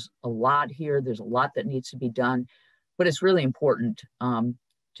think there's a lot here. There's a lot that needs to be done, but it's really important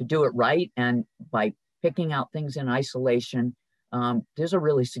to do it right. And by picking out things in isolation, there's a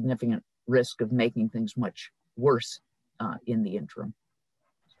really significant risk of making things much worse in the interim.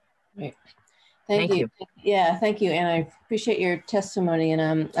 Right. Thank you. Yeah, thank you. And I appreciate your testimony.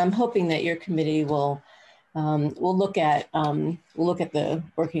 And I'm hoping that your committee will look at the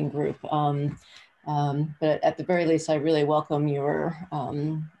working group. But at the very least, I really welcome your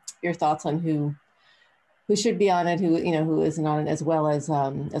thoughts on who should be on it, who isn't on it, as well as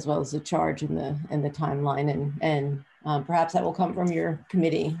the charge and the timeline, and perhaps that will come from your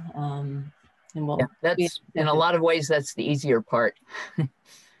committee. And we'll, yeah, that's in a lot of ways that's the easier part.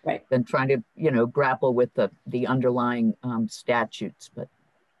 Right. Than trying to grapple with the underlying statutes, but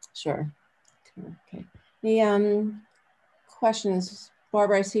sure. Okay. Any questions?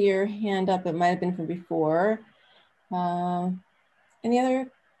 Barbara, I see your hand up. It might have been from before. Any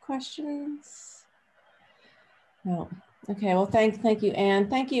other questions? No. Okay. Well, thank you, Anne.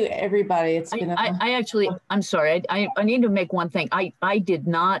 Thank you, everybody. It's been. I'm sorry. I need to make one thing. I did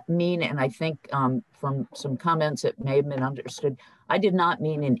not mean, and I think from some comments it may have been understood, I did not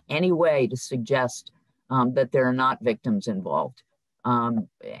mean in any way to suggest that there are not victims involved. And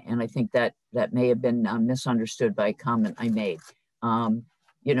I think that may have been misunderstood by a comment I made.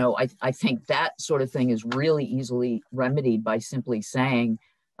 I think that sort of thing is really easily remedied by simply saying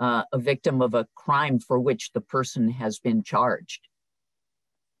a victim of a crime for which the person has been charged.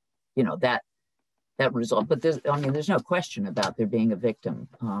 That result. But there's no question about there being a victim.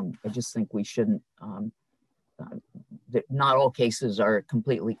 I just think we shouldn't. Not all cases are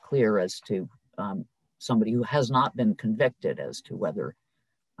completely clear as to somebody who has not been convicted as to whether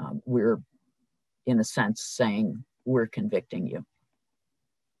we're, in a sense, saying we're convicting you.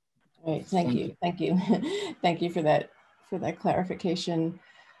 Right. Thank you. Thank you for that clarification.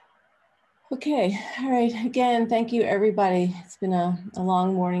 Okay. All right. Again, thank you, everybody. It's been a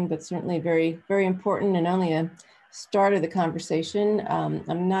long morning, but certainly very, very important, and only a start of the conversation.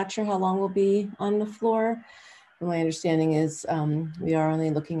 I'm not sure how long we'll be on the floor. But my understanding is we are only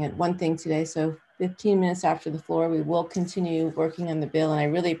looking at one thing today. So 15 minutes after the floor, we will continue working on the bill. And I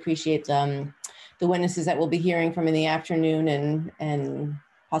really appreciate the witnesses that we'll be hearing from in the afternoon and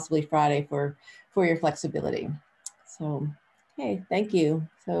possibly Friday for your flexibility. So, okay, thank you.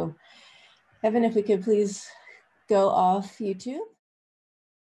 So, Evan, if we could please go off YouTube.